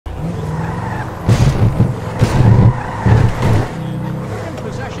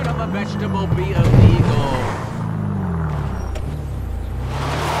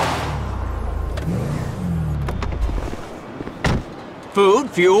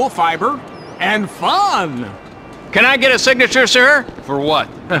fuel, fiber, and fun. Can I get a signature, sir? For what?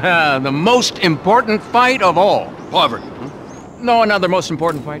 The most important fight of all. Poverty. No, another most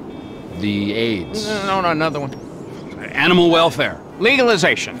important fight. The AIDS. No, another one. Animal welfare.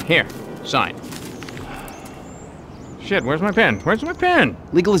 Legalization. Here, sign. Shit, where's my pen? Where's my pen?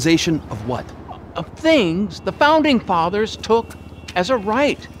 Legalization of what? Of things the Founding Fathers took as a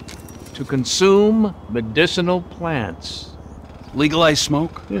right to consume medicinal plants. Legalize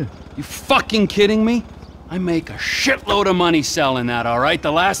smoke? Yeah. You fucking kidding me? I make a shitload of money selling that, all right?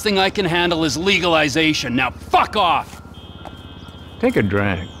 The last thing I can handle is legalization. Now fuck off! Take a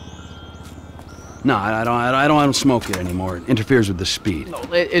drag. No, I don't smoke it anymore. It interferes with the speed. No,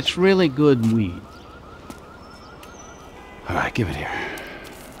 it's really good weed. All right, give it here.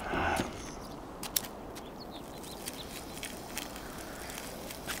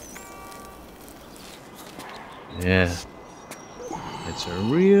 Yeah. It's a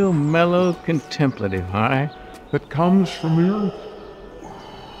real mellow, contemplative high that comes from the earth.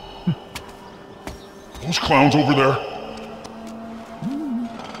 Those clowns over there.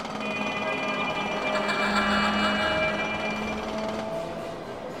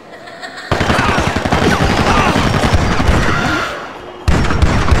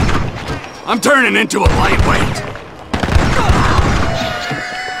 I'm turning into a lightweight.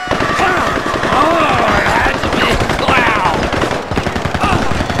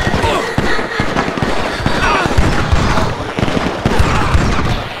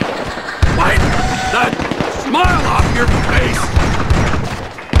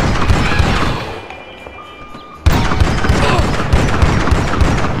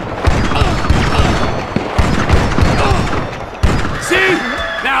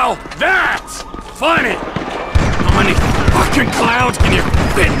 Funny! How many fucking clowns can you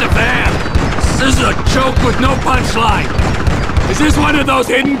fit in the van? This is a joke with no punchline. Is this one of those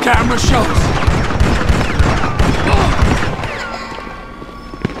hidden camera shows?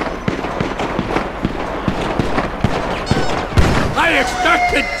 I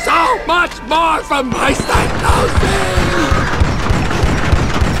expected so much more from my psychosis!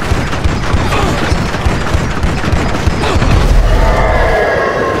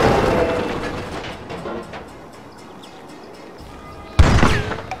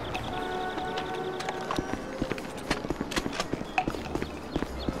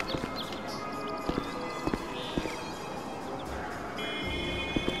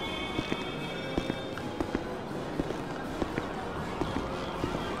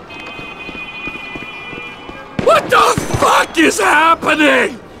 What the fuck is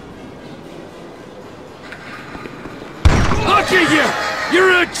happening? Look at you!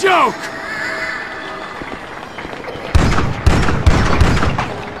 You're a joke!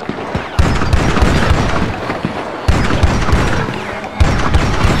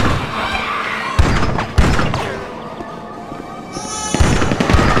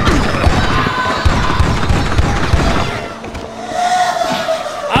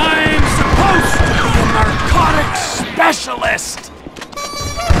 I'm supposed to be a narcotics specialist!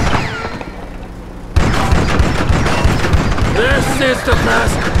 This is the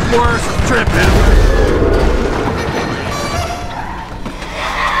best, worst trip ever!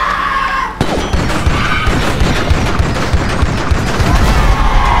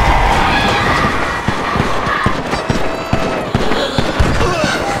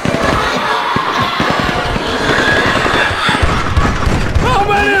 How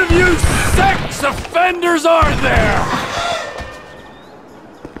many of you sex offenders are there?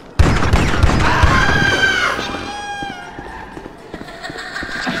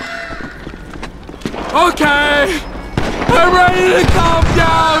 Okay, I'm ready to calm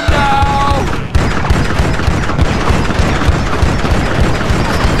down now.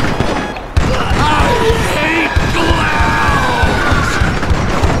 I hate clowns.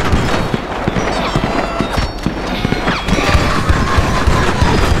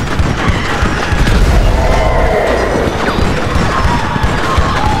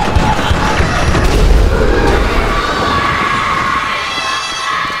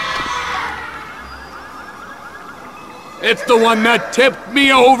 It's the one that tipped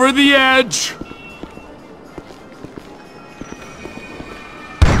me over the edge!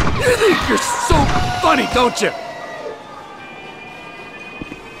 You think you're so funny, don't you?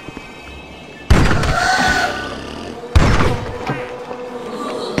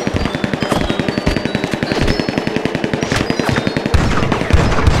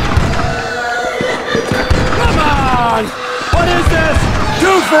 Come on! What is this?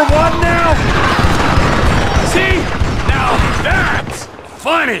 2 for 1 now? See? Now that's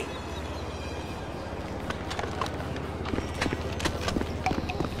funny!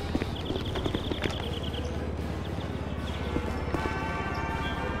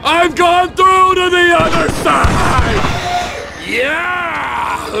 I've gone through to the other side!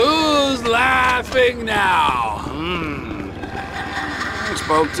 Yeah! Who's laughing now? I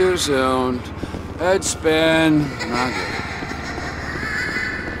spoke too soon. Head spin. Not good.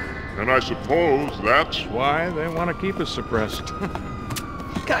 And I suppose that's Why they want to keep us suppressed.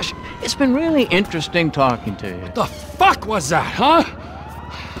 Gosh, it's been really interesting talking to you. The fuck was that, huh?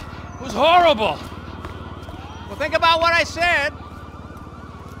 It was horrible. Well, think about what I said.